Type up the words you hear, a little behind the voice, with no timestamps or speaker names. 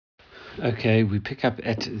Okay, we pick up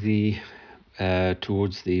at the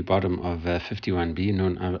towards the bottom of 51b,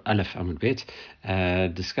 Nun Aleph Amud Bet,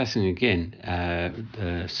 discussing again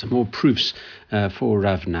some more proofs for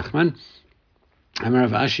Rav Nachman. Amar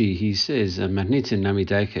Rav Ashi, he says, Magnitin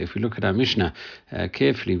Namidaika, if we look at our Mishnah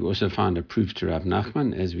carefully, we also find a proof to Rav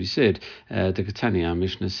Nachman. As we said, the Ketani, our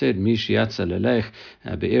Mishnah said, Mish Yatza Lelech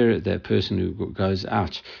Be'er, the person who goes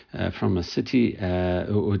out from a city,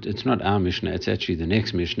 it's not our Mishnah, it's actually the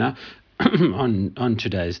next Mishnah, on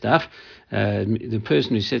today's daf, the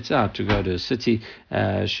person who sets out to go to a city,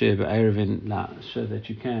 Eruvin, so that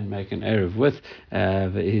you can make an Eruv with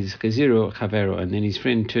his chaziro chavero, and then his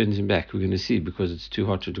friend turns him back. We're going to see, because it's too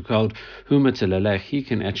hot or too cold, he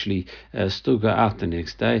can actually still go out the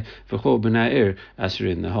next day. V'chol b'na'ir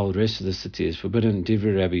asirin, the whole rest of the city is forbidden.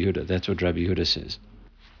 Divrei Rabbi Yehuda, that's what Rabbi Yehuda says.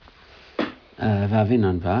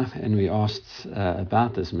 And we asked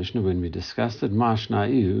about this Mishnah when we discussed it. Mashna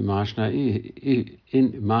ihu,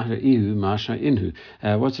 inhu.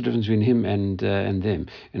 What's the difference between him and them?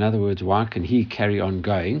 In other words, why can he carry on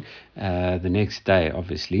going the next day?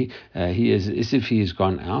 Obviously, he is as if he has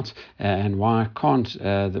gone out, and why can't?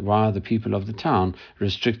 Why are the people of the town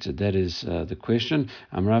restricted? That is the question.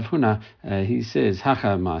 Rav Huna, he says,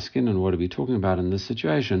 Hacha maskin, and what are we talking about in this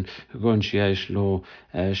situation? Gon sheyesh lo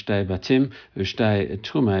shtei batim. We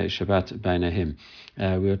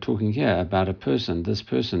are talking here about a person, this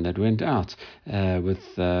person that went out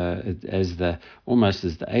with as the almost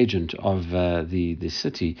as the agent of the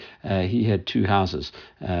city. He had two houses,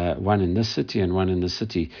 one in this city and one in the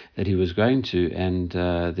city that he was going to, and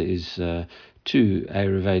there is two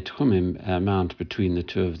Eruvin techum amount between the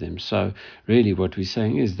two of them. So really what we're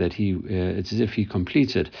saying is that it's as if he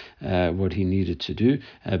completed what he needed to do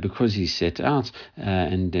because he set out,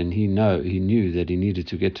 and then he knew that he needed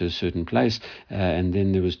to get to a certain place, and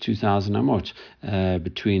then there was 2,000 amot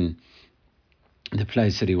between the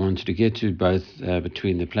place that he wanted to get to, both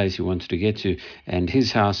between the place he wanted to get to and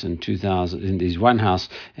his house, and 2,000 in his one house,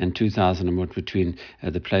 and 2,000 amot between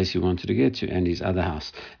the place he wanted to get to and his other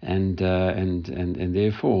house, and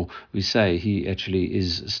therefore we say he actually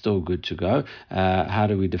is still good to go. How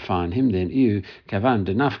do we define him then? Iu kavan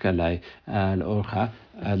denafka le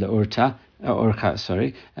leorta.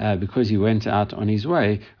 Because he went out on his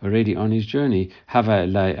way, already on his journey, hava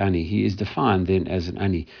lai ani. He is defined then as an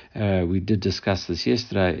ani. We did discuss this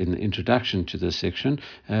yesterday in the introduction to this section.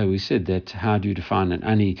 We said that how do you define an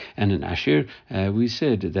ani and an ashir? We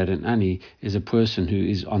said that an ani is a person who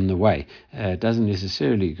is on the way. It doesn't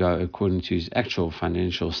necessarily go according to his actual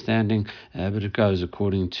financial standing, but it goes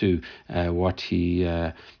according to what he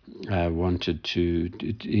wanted to.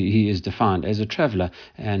 He is defined as a traveler,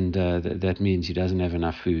 and that means he doesn't have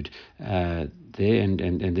enough food there,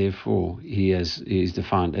 and therefore he is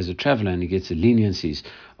defined as a traveler, and he gets the leniencies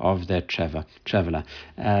of that traveler.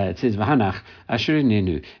 It says Vahanach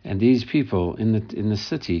Ashirinenu, and these people in the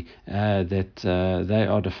city that they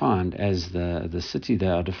are defined as the city, they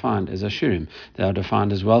are defined as Ashirim. They are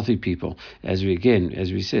defined as wealthy people. As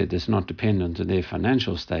we said, it's not dependent on their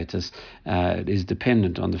financial status. It is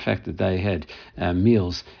dependent on the fact that they had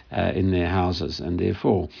meals in their houses, and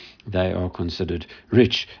therefore they are considered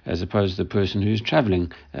rich, as opposed to the person who's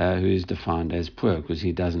traveling, who is defined as poor because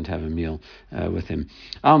he doesn't have a meal with him.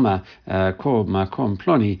 Alma ko makom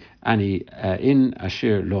ploni ani in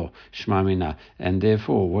asher lo shmamina, and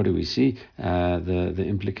therefore what do we see? The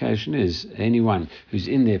implication is anyone who's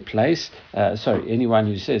in their place, anyone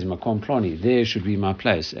who says makom ploni, there should be my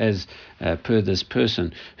place, as per this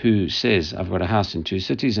person who says I've got a house in two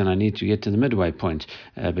cities and I need to get to the midway point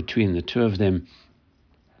between the two of them.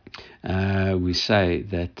 We say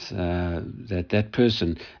that that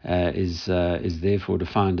person is therefore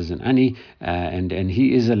defined as an ani, and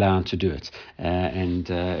he is allowed to do it. And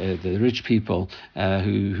the rich people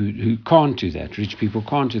who can't do that, rich people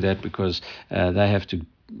can't do that because they have to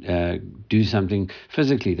do something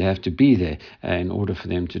physically. They have to be there in order for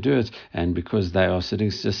them to do it, and because they are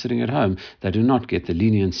just sitting at home, they do not get the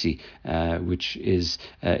leniency which is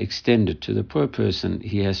extended to the poor person.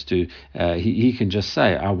 He has to he can just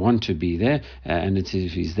say I want to be there, and it's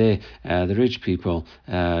if he's there. The rich people,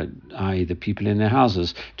 i.e. the people in their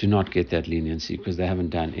houses, do not get that leniency because they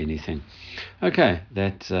haven't done anything. Okay,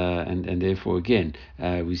 that and therefore again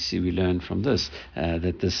we learn from this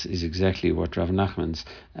that this is exactly what Rav Nachman's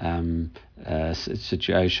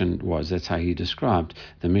situation was. That's how he described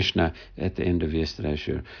the Mishnah at the end of yesterday's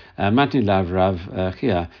shur. Matni lav Rav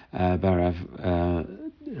Chia barav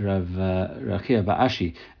Rachia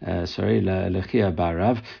Ba'ashi, Lechia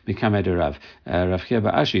Ba'Rav, Mikamed Rav. Rav Chia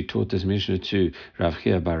Ba'ashi taught this Mishnah to Rav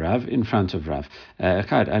Chia Ba'Rav in front of Rav.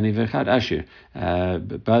 Echad Ani Vechad Ashir.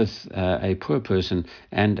 Both a poor person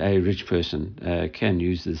and a rich person can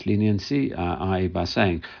use this leniency, i.e. by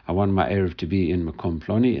saying, I want my Erev to be in Makom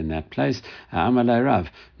Ploni, in that place. Amalei Rav.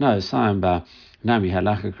 No, Sayam Ba. Nami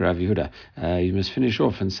halachak Rav Yehuda. You must finish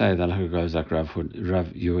off and say the halachak goes like Rav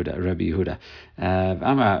Yehuda, Rabbi Yehuda.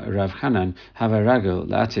 Ama Rav Hanan have a ragel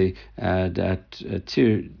lati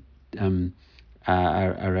tir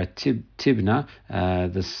Tibna,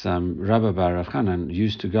 this Rabbi Bar Rav Hanan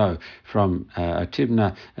used to go from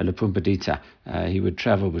Tibna Lepumpadita. He would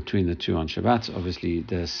travel between the two on Shabbat. Obviously,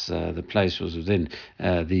 the place was within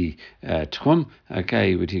the techum.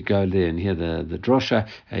 Okay, he'd go there and hear the drosha.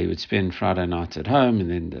 He would spend Friday night at home, and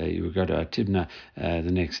then he would go to Tibna the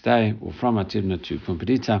next day, or from Tibna to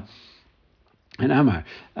Pumpadita. And Amar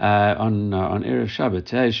on Erev Shabbat,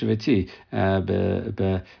 Shavati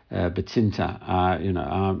betinta.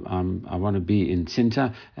 I want to be in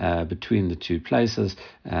Tinta between the two places,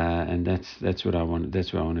 and that's what I want.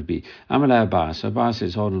 That's where I want to be. Amalei Abba. So Abba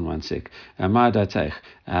says, hold on one sec. Ma datech.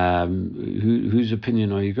 Whose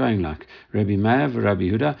opinion are you going like? Rabbi Meir, Rabbi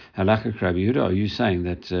Yehuda, halachak Rabbi Yehuda. Are you saying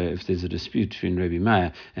that if there's a dispute between Rabbi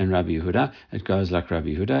Meir and Rabbi Yehuda, it goes like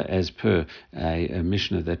Rabbi Yehuda, as per a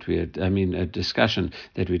Mishnah that a discussion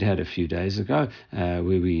that we'd had a few days ago, where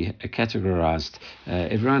we categorized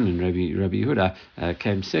everyone, and Rabbi Yehuda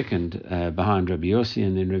came second behind Rabbi Yossi,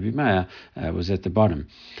 and then Rabbi Meir was at the bottom.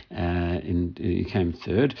 He came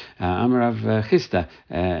third. Amar Rav Chisda,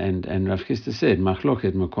 and Rav Chisda said,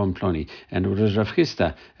 Machloket Makom Ploni. And it was Rav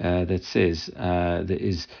Chisda that says there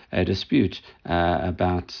is a dispute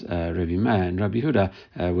about Rabbi Meir and Rabbi Yehuda,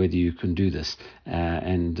 whether you can do this,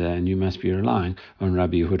 and you must be relying on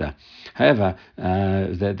Rabbi Yehuda. However,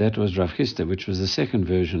 that was Rav Chisda, which was the second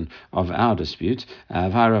version of our dispute.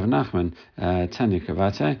 Rav Nachman Tanya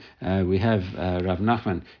Kavate, we have Rav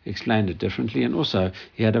Nachman explained it differently, and also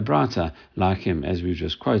he had a brata like him, as we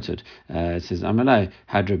just quoted. It says, Amalei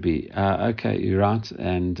Hadrabi. Okay, you're right,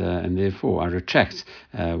 and therefore I retract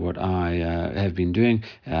what I have been doing.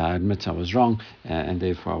 I admit I was wrong, and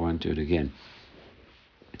therefore I won't do it again.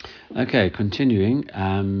 Okay, continuing.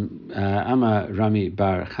 Ama Rami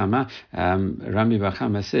Bar Chama. Rami Bar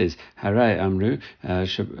Chama says, Haray Amru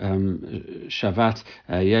Shavat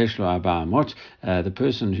Yesh Lo Arba Amot. The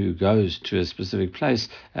person who goes to a specific place,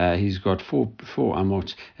 he's got four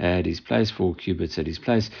amot at his place, 4 cubits at his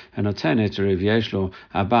place. And Otanet Rev Yesh Lo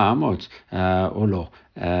Arba Amot Olo.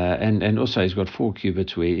 And also he's got 4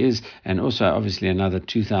 cubits where he is, and also obviously another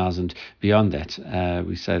 2,000 beyond that.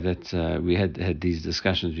 We say that we had these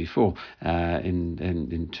discussions before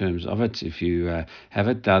in terms of it. If you have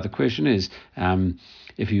it, the question is,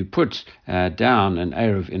 if you put down an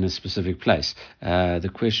Erev in a specific place,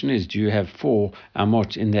 the question is, do you have 4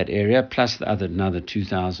 amot in that area plus the another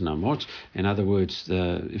 2,000 amot? In other words,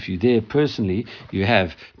 if you're there personally, you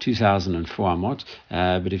have 2,004 amot,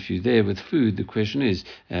 but if you're there with food, the question is,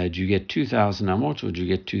 do you get 2,000 amot or do you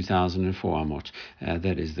get 2,004 amot?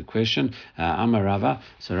 That is the question. Amar Rava.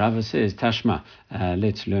 So Rava says, Tashma.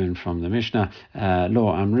 Let's learn from the Mishnah. Lo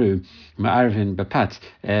Amru Ma'arvin Bapat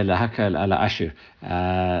Lahakal Ala Ashir.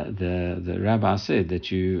 The rabbi said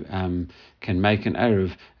that you can make an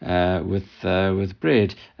Erev with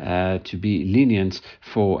bread to be lenient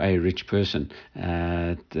for a rich person.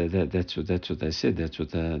 That's what they said. That's what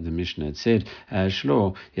the Mishnah had said.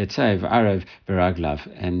 Shlo Yatzev Erev Beraglav,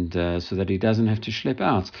 and so that he doesn't have to schlep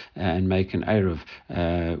out and make an Erev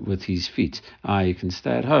with his feet. He can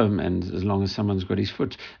stay at home, and as long as someone's got his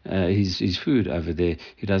food over there,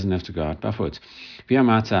 he doesn't have to go out by foot.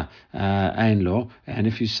 Biamata Ein Lo, and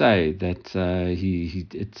if you say that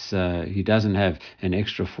he doesn't have an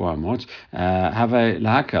extra 4 amot, have a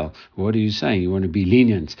lahakal. What are you saying? You want to be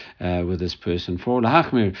lenient with this person. For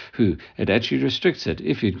lahachmir, who it actually restricts it.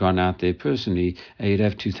 If you'd gone out there personally, you'd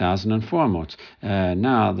have 2,004 amot.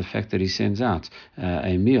 Now the fact that he sends out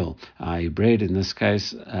a meal, bread in this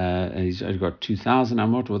case, he's got 2,000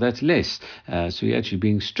 amot. Well, that's less. So you're actually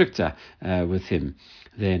being stricter with him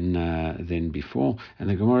than before. And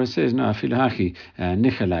the Gemara says, no, afilahachi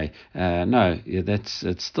nichalei. No,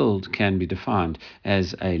 it still can be defined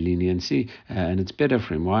as a leniency, and it's better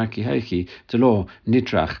for him. Why? Ki heiki telo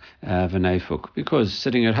nitrach v'neifuk. Because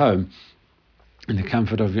sitting at home, in the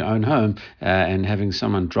comfort of your own home, and having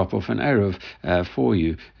someone drop off an Eruv for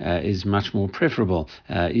you is much more preferable,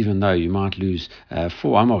 even though you might lose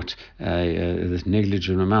 4 amot, this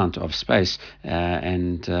negligible amount of space,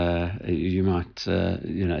 and you might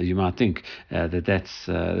you might think that's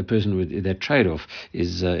the person with that trade-off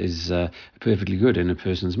is perfectly good in a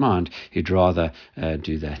person's mind. He'd rather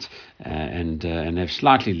do that and have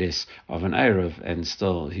slightly less of an Eruv, and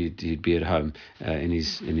still he'd be at home in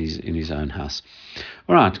his own house.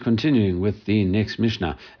 All right, continuing with the next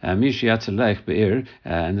Mishnah. Mishiatzalech Be'er,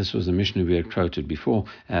 and this was the Mishnah we had quoted before,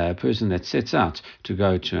 a person that sets out to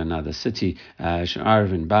go to another city,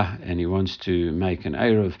 Eruvin Bah, and he wants to make an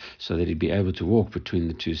Eruv so that he'd be able to walk between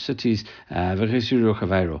the two cities, and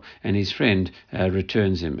his friend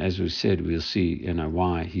returns him. As we said, we'll see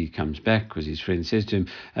why he comes back, because his friend says to him,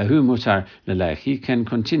 Hu mutar lelech, he can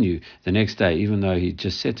continue the next day, even though he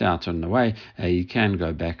just set out on the way, he can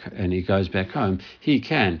go back, and he goes back home. He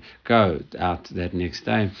can go out that next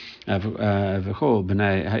day. But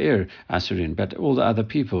all the other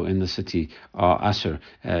people in the city are asur.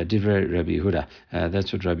 Divrei Rabbi Yehuda.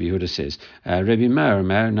 That's what Rabbi Yehuda says. Rabbi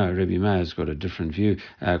Meir has got a different view.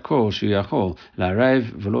 Kol shuyachol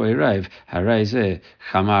la'rev v'lo erev harei zeh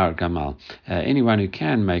chamar gamal. Anyone who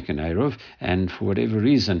can make an eruv and for whatever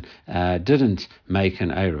reason didn't make an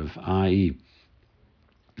eruv, i.e.,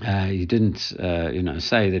 he didn't,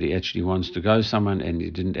 say that he actually wants to go somewhere, and he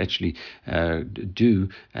didn't actually do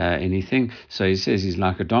anything. So he says he's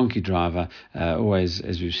like a donkey driver, always,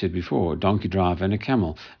 as we've said before, a donkey driver and a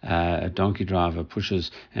camel. A donkey driver pushes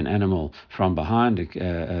an animal from behind,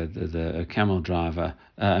 the camel driver,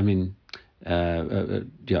 a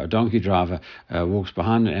donkey driver walks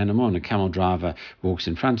behind an animal, and a camel driver walks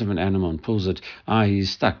in front of an animal and pulls it. He's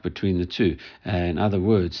stuck between the two. In other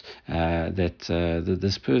words,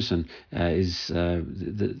 this person is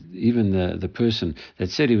even the person that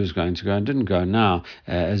said he was going to go and didn't go now,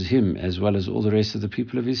 as him as well as all the rest of the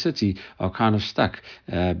people of his city are kind of stuck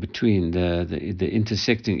between the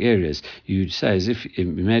intersecting areas. You'd say,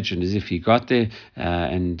 imagine as if he got there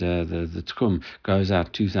and the techum goes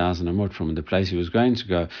out 2,000 amot from the place he was going to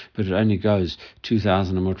go, but it only goes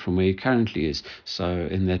 2,000 amot from where he currently is. So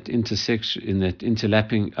in that intersection, in that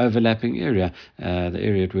overlapping area, the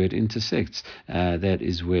area where it intersects, that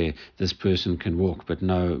is where this person can walk, but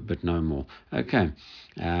no more. Okay.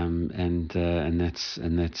 And that's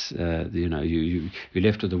you're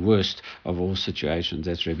left with the worst of all situations.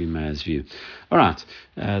 That's Rabbi Meir's view. All right,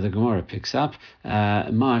 the Gemara picks up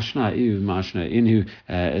Ma'ashna Inhu.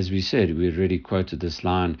 As we said, we already quoted this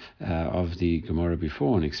line of the Gemara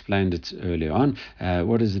before and explained it earlier on.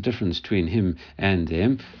 What is the difference between him and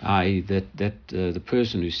them? I.e., that the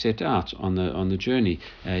person who set out on the journey,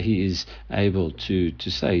 he is able to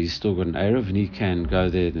say he's still got an Eruv and he can go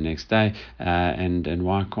there the next day, and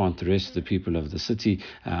why can't the rest of the people of the city?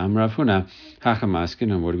 Rav Huna,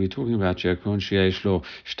 and what are we talking about here?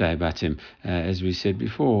 As we said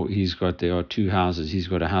before, there are two houses. He's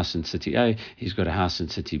got a house in city A, he's got a house in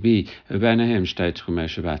city B, and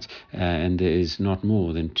there is not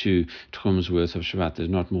more than 2 tchums worth of Shabbat. There's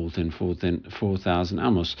not more than 4,000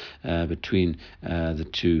 amos between the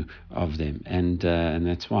two of them, and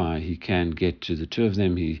that's why he can get to the two of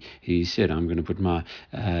them. He said, I'm going to put my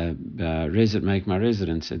make my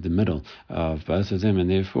residence at the middle of both of them, and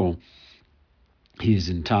therefore he is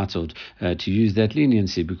entitled to use that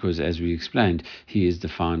leniency, because, as we explained, he is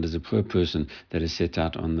defined as a poor person that is set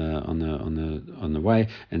out on the way,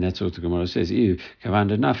 and that's what the Gemara says.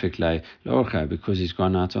 Because he's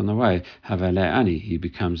gone out on the way, ani, he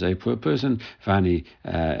becomes a poor person. Vani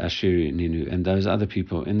ashiri ninu, and those other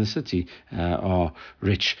people in the city are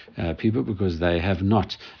rich people, because they have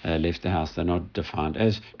not left the house. They're not defined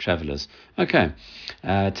as travelers. Okay,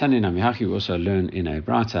 Tanina Mihachi, we also learn in a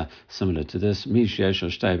brata similar to this. If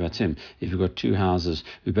you've got 2 houses,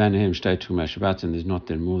 and there's not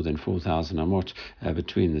then more than 4,000 amot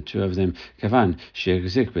between the two of them,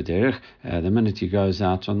 the minute he goes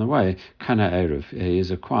out on the way, kana eruv, he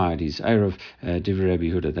is acquired his eruv. Divrei Rabbi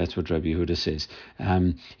Yehuda, that's what Rabbi Yehuda says.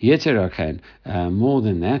 More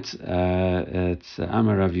than that, it's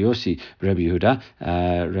Amar Rav Yossi Rabbi Yehuda.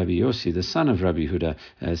 Rabbi Yossi, the son of Rabbi Yehuda,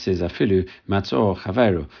 says afilu matzo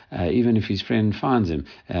chaveru, even if his friend finds him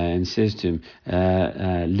and says to him,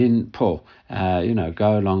 lin po.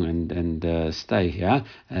 Go along and stay here.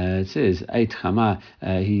 It says ate chama.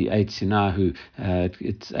 He ate sinah who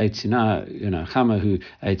it's ate sinah. Chama who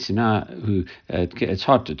ate sinah who it's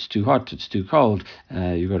hot. It's too hot. It's too cold.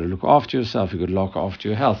 You've got to look after yourself. You've got to look after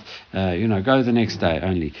your health. Go the next day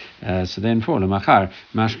only. So then for lemachar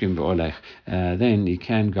mashkim be'olech. Then you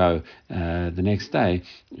can go the next day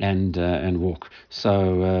and walk.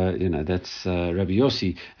 So that's Rabbi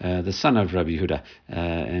Yossi, the son of Rabbi Huda,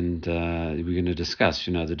 and we're going to discuss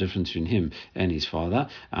the difference between him and his father.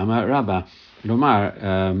 Amar Rabba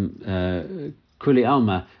Lomar. Kuli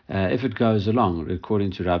Alma, if it goes along, according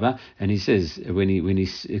to Rabbah, and he says when he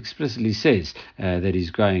explicitly says that he's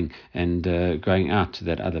going out to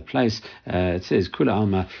that other place, it says Kuli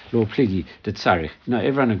Alma lo pligi de tzarich. No,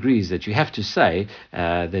 everyone agrees that you have to say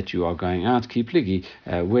that you are going out. Ki pligi.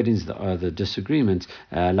 Where is the disagreement?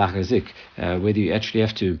 Lachazik. Whether you actually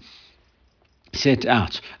have to set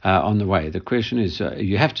out on the way. The question is,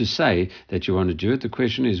 you have to say that you want to do it. The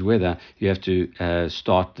question is whether you have to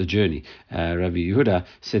start the journey. Rabbi Yehuda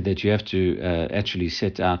said that you have to actually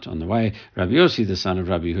set out on the way. Rabbi Yossi, the son of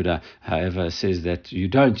Rabbi Yehuda, however, says that you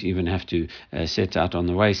don't even have to set out on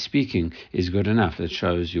the way. Speaking is good enough. It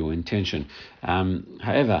shows your intention.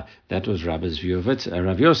 However, that was Rabbi's view of it.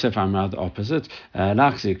 Rav Yosef Amar the opposite.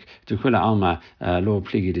 Lachzik to kula alma lo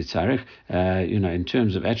pligi de tzarich. In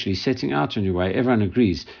terms of actually setting out on your way, everyone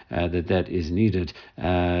agrees that is needed.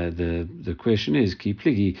 The question is ki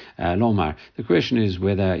pligi lomar. The question is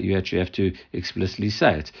whether you actually have to explicitly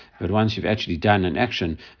say it. But once you've actually done an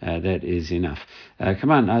action, that is enough.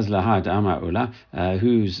 Kaman azlahad amar ula,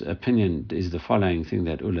 whose opinion is the following thing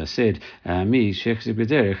that Ula said: Mi shechzi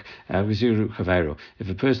b'derech v'ziru chaveru. If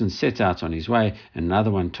a person set out on his way and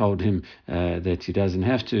another one told him that he doesn't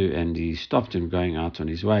have to, and he stopped him going out on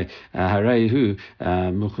his way, hareihu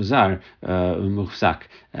muchzar umuchzak.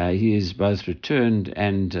 He is both returned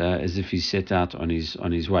and as if he set out on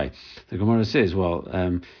his way. The Gemara says, well,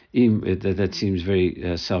 that seems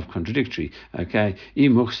very self-contradictory. Okay,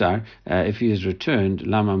 if he is returned,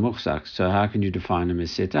 lama muchzak. So how can you define him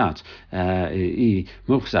as set out?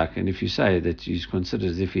 Muchzak, and if you say that he's considered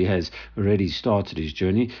as if he has already started his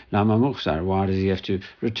journey, lama muchzar. Why does he have to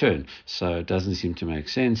return? So it doesn't seem to make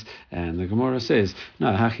sense. And the Gemara says, no,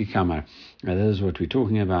 haki kamar. That is what we're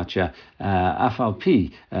talking about here. Afal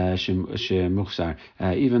pi muchzar.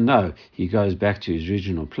 Even though he goes back to his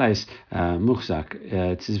original place, muchzak.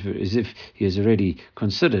 It's as if he has already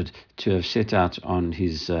considered to have set out on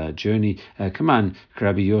his journey. Come on,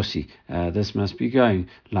 Rabbi Yossi. This must be going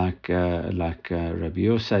like Rabbi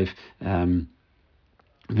Yosef.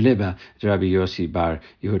 V'leba Rabbi Yossi bar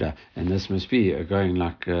Yehuda, and this must be going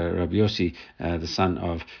like Rabbi Yossi, the son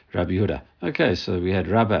of Rabbi Yehuda. Okay, so we had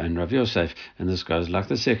Rabba and Rav Yosef, and this goes like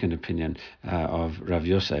the second opinion of Rav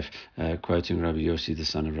Yosef, quoting Rabbi Yossi, the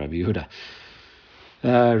son of Rabbi Yehuda.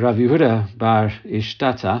 Rav Yehuda bar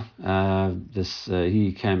Ishtata,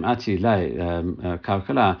 he came ati lay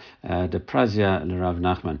kalkala de prazia Rav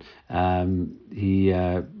Nachman. He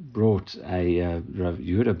brought Rav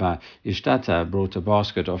Yehuda bar Ishtata brought a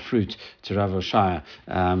basket of fruit to Rav Oshaya,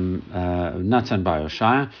 Natan bar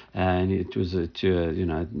Oshaya, and it was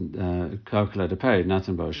kalkala de peri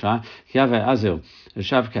Natan bar Oshaya. Yave Azil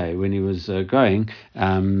Shavke, when he was going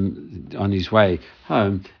on his way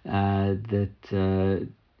home,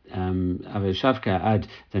 Shavka ad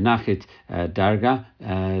the nachit darga.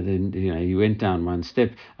 Then he went down one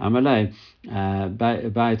step. Amalei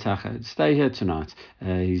stay here tonight.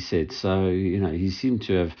 He said. So he seemed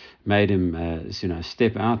to have made him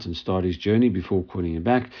step out and start his journey before calling him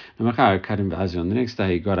back. On the next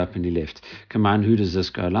day he got up and he left. Come on, who does this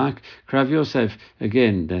go like? Rav Yosef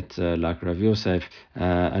again. That like Rav Yosef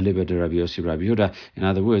aliba de Rav Yossi Rabbi Yehuda. In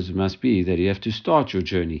other words, it must be that you have to start your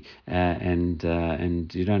journey and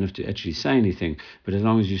you don't have to actually say anything. But as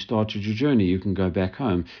long as you started your journey, you can go back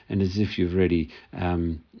home, and as if you've already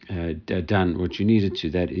done what you needed to,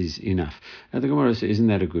 that is enough. Now the Gemara says, isn't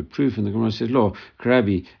that a good proof? And the Gemara says, Lo,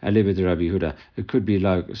 Karabi Alibid Rabbi Huda. It could be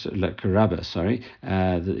like Karaba,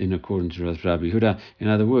 in accordance with Rabbi Huda. In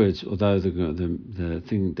other words, although the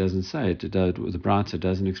thing doesn't say it, the Brata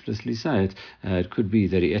doesn't explicitly say it, it could be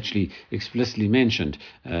that he actually explicitly mentioned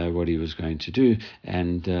what he was going to do,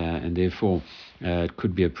 and therefore it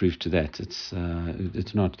could be a proof to that. It's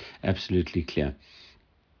not absolutely clear.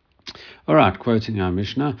 All right, quoting our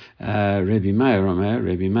Mishnah, Rabbi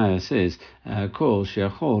Meir says, "Kol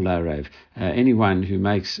she'achol la'arev." Anyone who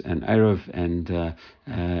makes an eruv and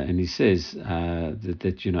and he says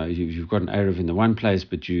that you've got an Eruv in the one place,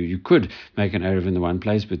 but you could make an Eruv in the one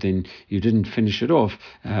place, but then you didn't finish it off.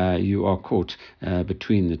 You are caught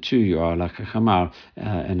between the two. You are like a Chamar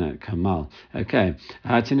and a Kamal. Okay,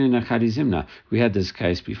 we had this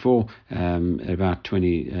case before, about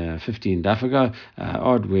 15 daf ago,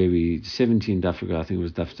 where 17 daf ago, I think it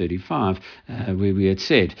was daf 35, where we had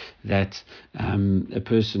said that a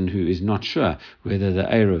person who is not sure whether the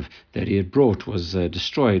Eruv that he had brought was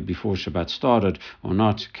destroyed before Shabbat started or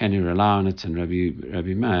not, can he rely on it? And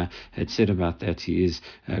Rabbi Meir had said about that he is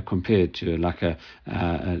compared to like a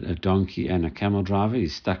donkey and a camel driver.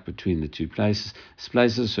 He's stuck between the two places.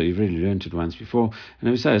 So you've really learned it once before. And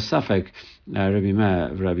we say, Safek, Rabbi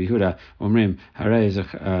Meir, Rabbi Huda, Omrim, Harei is a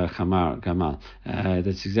Chamar Gamal.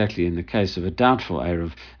 That's exactly in the case of a doubtful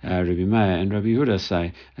Eruv. Rabbi Meir and Rabbi Huda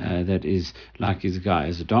say that is like his guy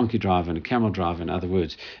is a donkey driver and a camel driver. In other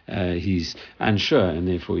words, he's unsure, and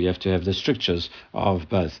therefore you have to have the strictures of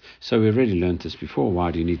both. So we've already learned this before.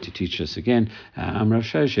 Why do you need to teach us again? Amrav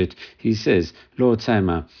Shoshet, he says, Lord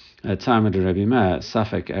Tzema, time of Rabbi Meir,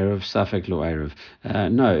 Safek Eruv, Safek Lo Eruv.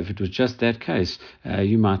 No, if it was just that case,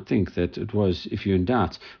 you might think that it was, if you're in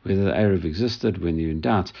doubt whether the Eruv existed, when you're in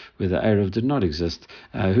doubt whether Eruv did not exist,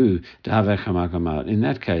 in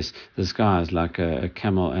that case, this guy is like a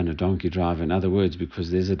camel and a donkey driver, in other words,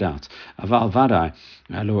 because there's a doubt. Aval Vadai,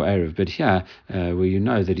 Lo Eruv. But here, where you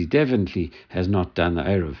know that he definitely has not done the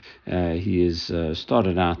Eruv, he is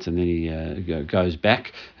started out and then he goes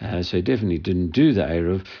back, so he definitely didn't do the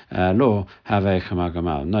Eruv. No,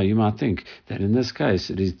 you might think that in this case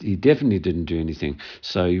he definitely didn't do anything,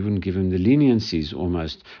 so you wouldn't give him the leniencies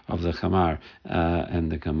almost of the Chamar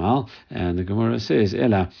and the Gamal. And the Gemara says,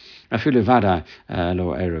 Ella, afilu vada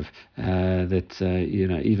lo Eruv, that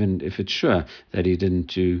even if it's sure that he didn't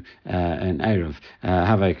do an Eruv,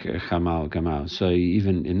 havek Chamal Gamal. So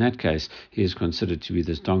even in that case, he is considered to be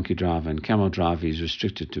this donkey driver and camel driver. He's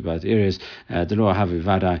restricted to both areas. The law have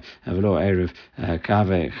vada lo Eruv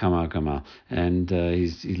kave Chamal Gamal, and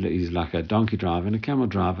he's like a donkey driver and a camel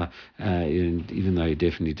driver, even though he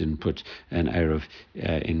definitely didn't put an Eruv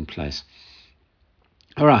in place.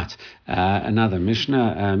 All right, another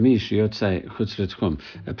Mishnah, Mish Yotze Chutz L'Tchum,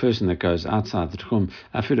 a person that goes outside the Tchum,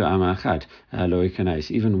 Afilu Ama Achad Lo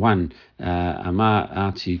Yikanes, even one Ama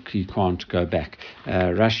out he can't go back.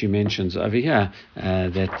 Rashi mentions over here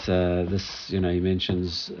that this, he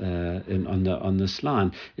mentions on this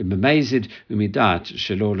line, B'mezid Umidat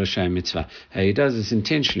Shelo L'Shem Mitzvah. He does this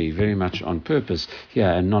intentionally, very much on purpose here,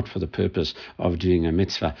 and not for the purpose of doing a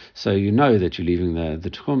mitzvah. So you know that you're leaving the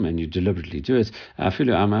Tchum and you deliberately do it.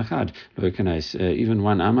 Even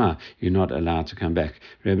one Amma, you're not allowed to come back.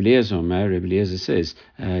 Rebbe Eliezer says,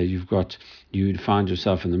 you'd find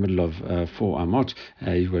yourself in the middle of 4 amot.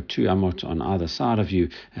 You've got 2 amot on either side of you.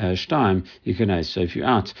 Shtaim, so if you're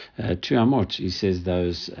out 2 amot, he says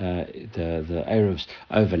those the Eruvs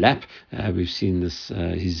overlap. We've seen this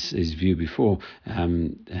his view before.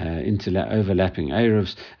 Overlapping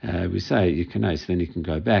Eruvs, we say then you can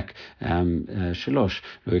go back. Shalosh,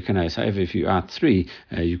 however, if you're out 3,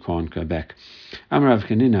 you can't go back. Amrav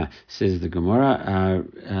Kanina, says the Gemara,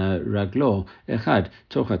 Raglo Echad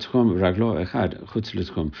Tochatchum Raglo Echad Chutz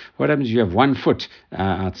L'Tchum. What happens? You have 1 foot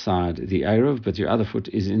outside the Eruv, but your other foot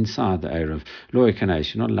is inside the Eruv. Lo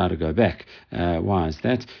Ekanesh, you're not allowed to go back. Why is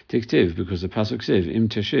that? Tiktiv, because the pasuk says Im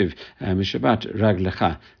Teshiv Mishabat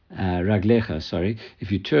Raglecha. Raglecha, sorry,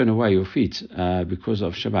 if you turn away your feet because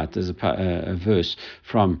of Shabbat. There's a verse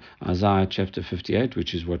from Isaiah chapter 58,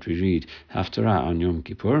 which is what we read Haftarah on Yom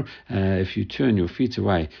Kippur. If you turn your feet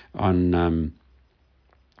away on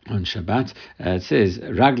Shabbat, it says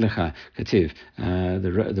Raglecha Kativ.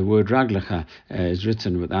 The word Raglecha is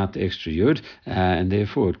written without the extra yud, and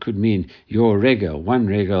therefore it could mean your regel, one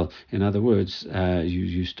regel. In other words,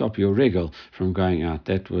 you stop your regel from going out.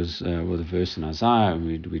 That was the verse in Isaiah, and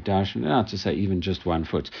we darshan it out to say even just 1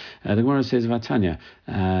 foot. The Gemara says Vatanya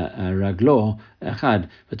Raglo Echad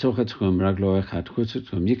B'Tochatchum Raglo Echad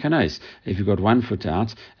Chutzutchum Yikanais. If you've got 1 foot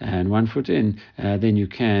out and 1 foot in, then you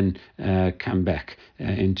can come back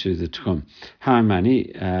into the Tchum.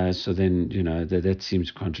 Ha'amani, so then, that seems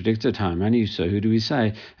contradicted. Ha'amani, so who do we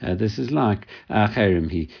say? This is like Acherim.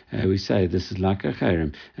 We say this is like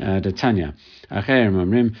Acherim. The Tanya. Acherim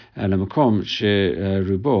Amrim, Lamakom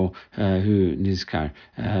Sherubo, who Nizkar.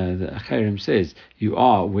 The Acherim says, you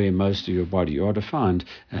are where most of your body, you are defined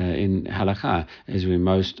in halakha as where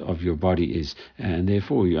most of your body is, and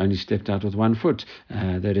therefore you only stepped out with 1 foot.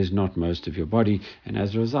 That is not most of your body, and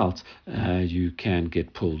as a result, you can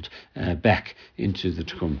get pulled back into the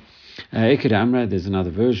Tchum. Eked Amra, there's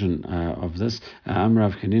another version of this. Amra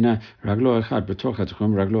of Kanina, Raglo Echad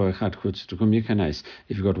Betochatchum, Raglo Echad Kutztukum Yikanes.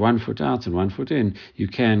 If you've got 1 foot out and 1 foot in, you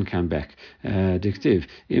can come back. Diktiv,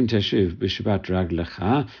 Im Teshuv B'Shabbat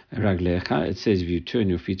Raglecha. It says if you turn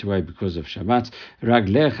your feet away because of Shabbat,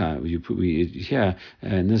 Raglecha, here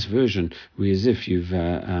in this version, as if you've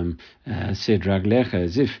said Raglecha,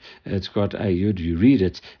 as if it's got a Yud, you read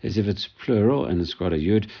it as if it's plural and it's got a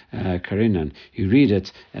Yud, Karinan. You read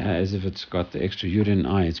it as if it's got the extra Yud and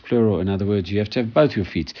I, it's plural. In other words, you have to have both your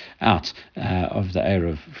feet out of the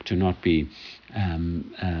Eruv to not be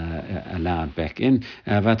allowed back in.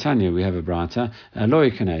 Vatanya, we have a brata,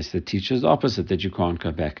 loikanes, that teaches the opposite, that you can't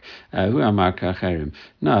go back. Who are Marc Chipkin?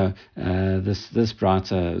 No, this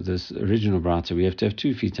brata, this original brata, we have to have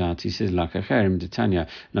 2 feet out. He says, like Chipkin, Tanya,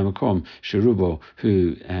 Lamakom, Sherubo,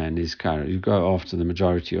 who and his car. You go after the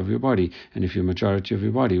majority of your body, and if your majority of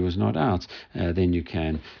your body was not out, then you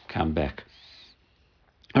can come back.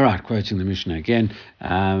 All right, quoting the Mishnah again.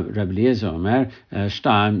 Rabbi Eliezer Omer,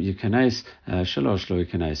 Shtaim Yikanes, Shalosh Lo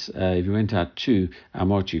Yikanes. If you went out 2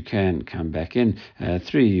 amot, you can come back in.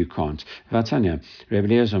 3, you can't. Vatanya, Rabbi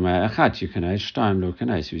Eliezer Omer, Achat Yikanes, Shtaim Lo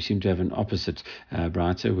Yikanes. We seem to have an opposite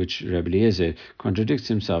brata, which Rabbi Eliezer contradicts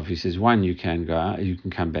himself. He says 1, you can go out, you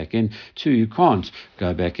can come back in. 2, you can't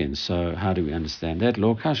go back in. So how do we understand that?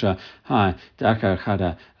 Lo Kasha, Hi, Dakar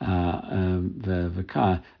Chada,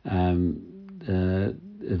 V'Kai,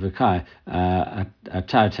 Vakai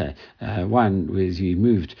Atate. 1 was he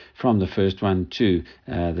moved from the first one to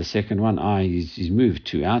the second one. He's moved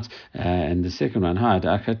 2 out, and the second one had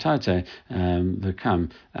Akatate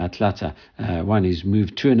Vakam Atlata. 1 is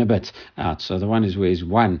moved 2 and a bit out. So the one is where he's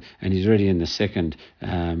 1 and he's already in the second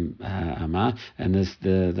Ama, and this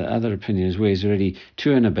the other opinion is where he's already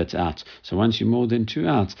 2 and a bit out. So once you're more than 2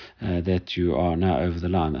 out, that you are now over the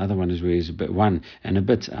line. The other one is where he's 1 and a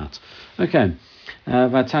bit out. Okay.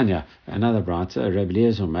 Vatanya, another brata, Rabbi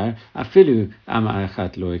Eliezer Omer, Afilu Ama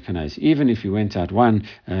Echat Lo Yikanes. Even if you went out 1,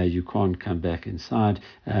 you can't come back inside.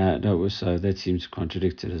 So that seems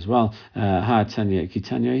contradicted as well. Ha Tanya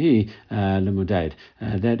Kitanya Hi Lemudaid.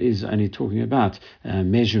 That is only talking about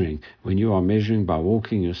measuring. When you are measuring by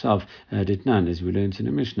walking yourself, Ditnan, as we learned in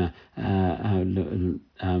the Mishnah,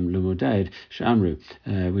 Lemudaid Shamru.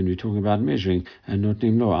 When we're talking about measuring,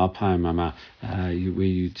 Notnim Lo Alpayim Ama, where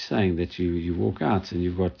you're saying that you walk out and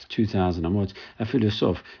you've got 2,000 amot, a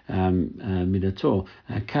philosoph midato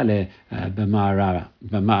kale b'ma'ara.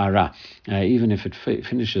 Even if it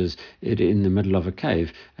finishes it in the middle of a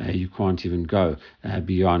cave, you can't even go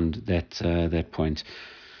beyond that point.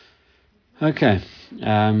 Okay.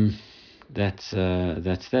 That's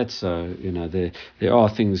that. So there are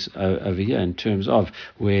things over here in terms of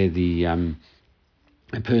where the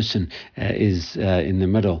a person is in the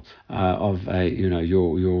middle of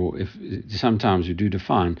if sometimes you do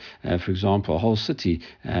define, for example, a whole city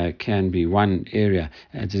can be one area,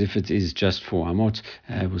 as if it is just for amot.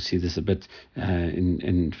 We'll see this a bit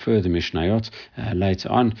in further Mishnayot later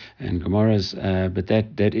on and Gemara's, but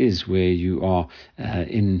that is where you are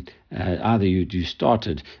in. Either you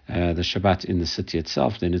started the Shabbat in the city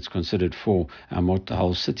itself, then it's considered 4 amot, the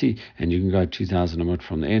whole city, and you can go 2,000 amot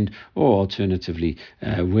from the end, or alternatively,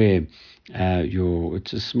 where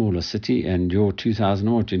it's a smaller city and your 2,000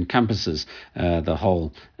 amot encompasses the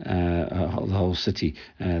whole city.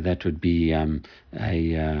 That would be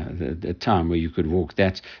the time where you could walk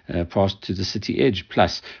that past to the city edge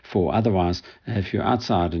plus 4. Otherwise, if you're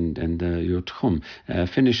outside and your techum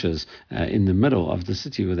finishes in the middle of the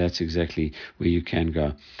city, well, that's exactly where you can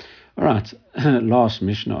go. All right, last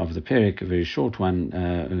Mishnah of the Perek, a very short one,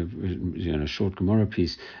 short Gemara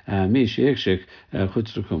piece. What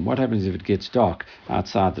happens if it gets dark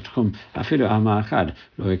outside the Tchum?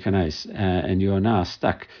 And you are now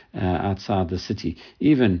stuck outside the city.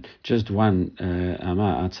 Even just 1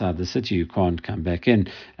 Ama outside the city, you can't come back in.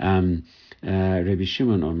 Rabbi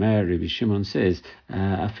Shimon says,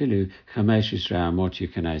 Afilu Chamesh Yisrael Amot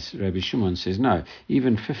Yukanais. Rabbi Shimon says, no,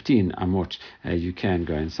 even 15 Amot you can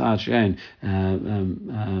go inside. Shein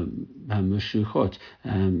Mushuchot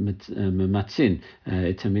Matzin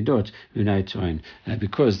Etamidot Unai Toin.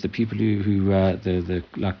 Because the people who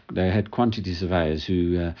they had quantity surveyors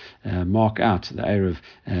who mark out the Eruv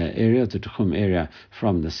area, the techum area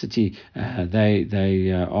from the city,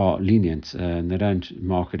 they are lenient and they don't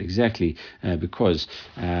mark it exactly because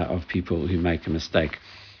of people who make a mistake.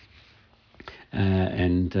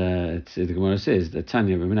 and the Gemara says that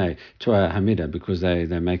Tanya B'Mnei Toa Hamida, because they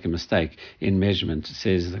make a mistake in measurement.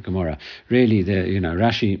 Says the Gemara. Really,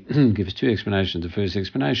 Rashi gives two explanations. The first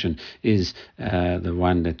explanation is the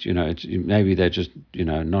one that maybe they're just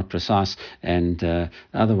not precise, and the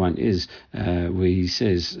other one is where he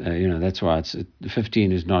says that's why it's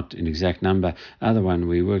 15 is not an exact number. Other one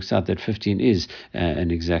where he works out that 15 is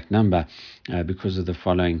an exact number. Because of the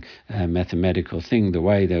following mathematical thing, the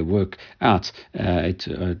way they work out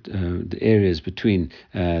the areas between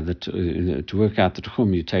to work out the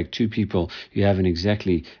techum, you take two people, you have an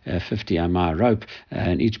exactly 50 amah rope,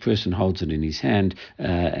 and each person holds it in his hand,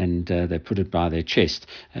 and they put it by their chest.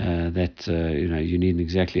 You need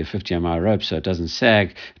exactly a 50 amah rope so it doesn't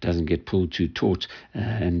sag, it doesn't get pulled too taut,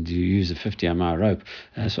 and you use a 50 amah rope.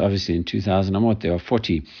 So obviously in 2000 amot there are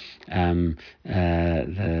 40.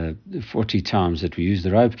 The 40 times that we use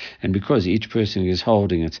the rope, and because each person is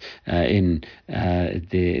holding it in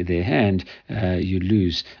their hand, you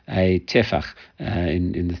lose a tefach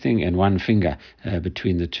in the thing and one finger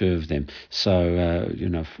between the two of them. So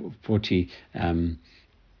 40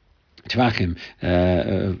 Tvachim,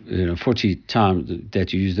 40 times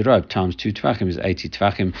that you use the rope times 2 Tvachim is 80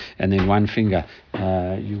 Tvachim, and then one finger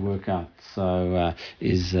you work out. So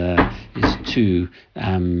is 2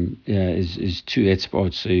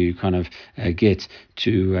 etzbot. So you kind of get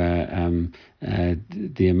to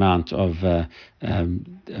the amount of 40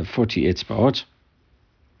 etzbot.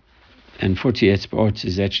 And 40 etzbot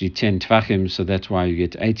is actually 10 tvachim, so that's why you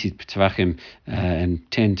get 80 tvachim, and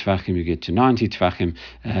 10 tvachim you get to 90 tvachim,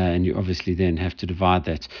 and you obviously then have to divide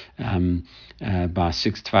that by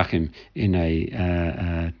 6 tvachim in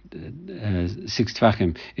a 6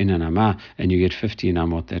 tvachim in an amah, and you get 15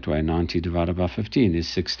 amot that way. 90 divided by 15 is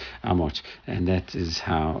 6 amot, and that is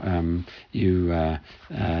how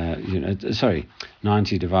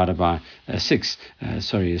 90 divided by 6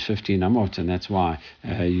 is 15 amot, and that's why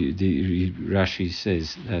Rashi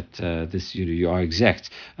says that this you are exact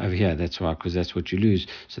over here. That's why, because that's what you lose.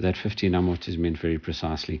 So that 15 amot is meant very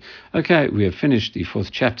precisely. Okay, we have finished the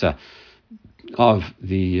 4th chapter of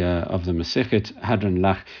the Masechet Hadran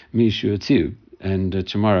Lach Mishu, and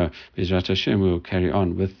tomorrow, Bezrat Hashem, we will carry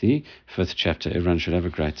on with the 5th chapter. Everyone should have a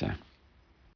great day.